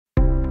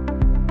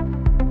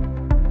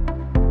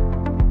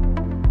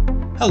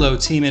Hello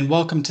team, and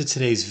welcome to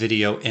today's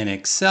video in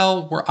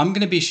Excel, where I'm going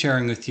to be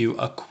sharing with you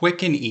a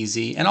quick and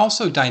easy and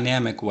also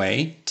dynamic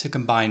way to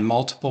combine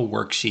multiple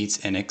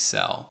worksheets in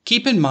Excel.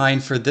 Keep in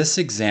mind for this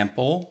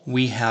example,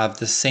 we have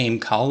the same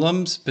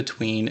columns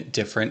between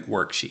different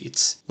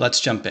worksheets. Let's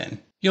jump in.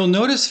 You'll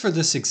notice for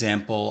this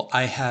example,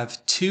 I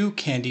have two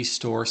candy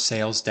store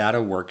sales data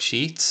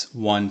worksheets,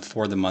 one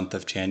for the month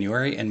of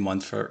January and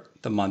one for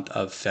the month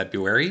of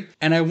February,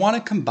 and I want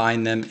to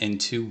combine them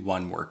into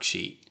one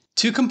worksheet.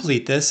 To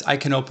complete this, I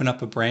can open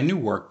up a brand new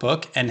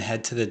workbook and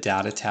head to the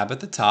Data tab at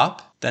the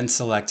top, then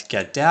select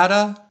Get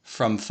Data,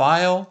 From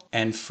File,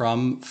 and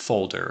From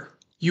Folder.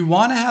 You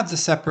want to have the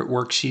separate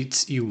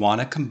worksheets you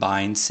want to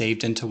combine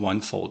saved into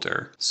one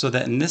folder, so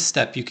that in this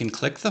step you can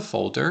click the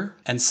folder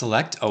and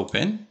select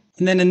Open.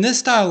 And then in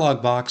this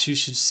dialog box, you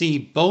should see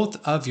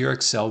both of your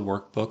Excel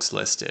workbooks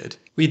listed.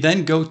 We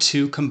then go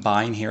to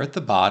Combine here at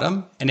the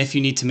bottom, and if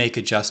you need to make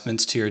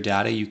adjustments to your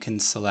data, you can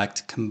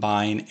select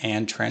Combine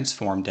and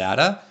Transform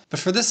Data. But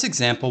for this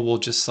example, we'll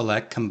just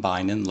select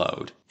Combine and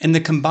Load. In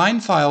the Combine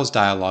Files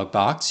dialog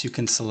box, you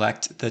can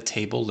select the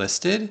table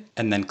listed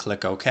and then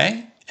click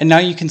OK. And now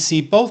you can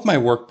see both my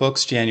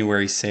workbooks,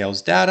 January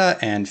sales data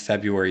and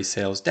February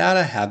sales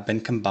data, have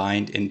been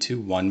combined into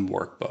one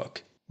workbook.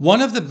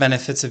 One of the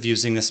benefits of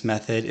using this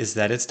method is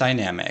that it's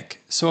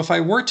dynamic. So if I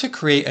were to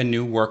create a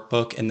new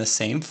workbook in the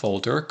same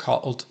folder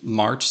called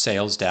March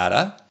Sales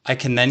Data, I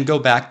can then go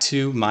back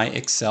to my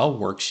Excel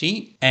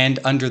worksheet, and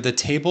under the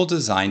Table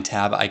Design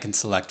tab, I can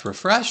select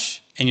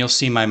Refresh, and you'll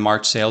see my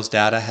March Sales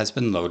Data has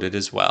been loaded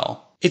as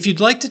well. If you'd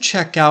like to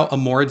check out a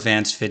more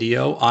advanced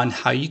video on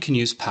how you can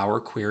use Power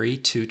Query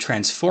to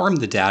transform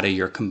the data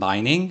you're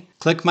combining,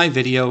 click my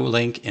video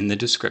link in the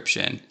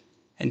description.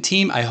 And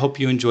team, I hope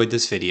you enjoyed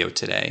this video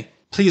today.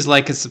 Please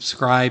like and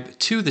subscribe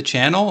to the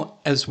channel,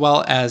 as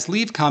well as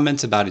leave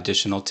comments about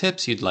additional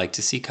tips you'd like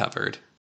to see covered.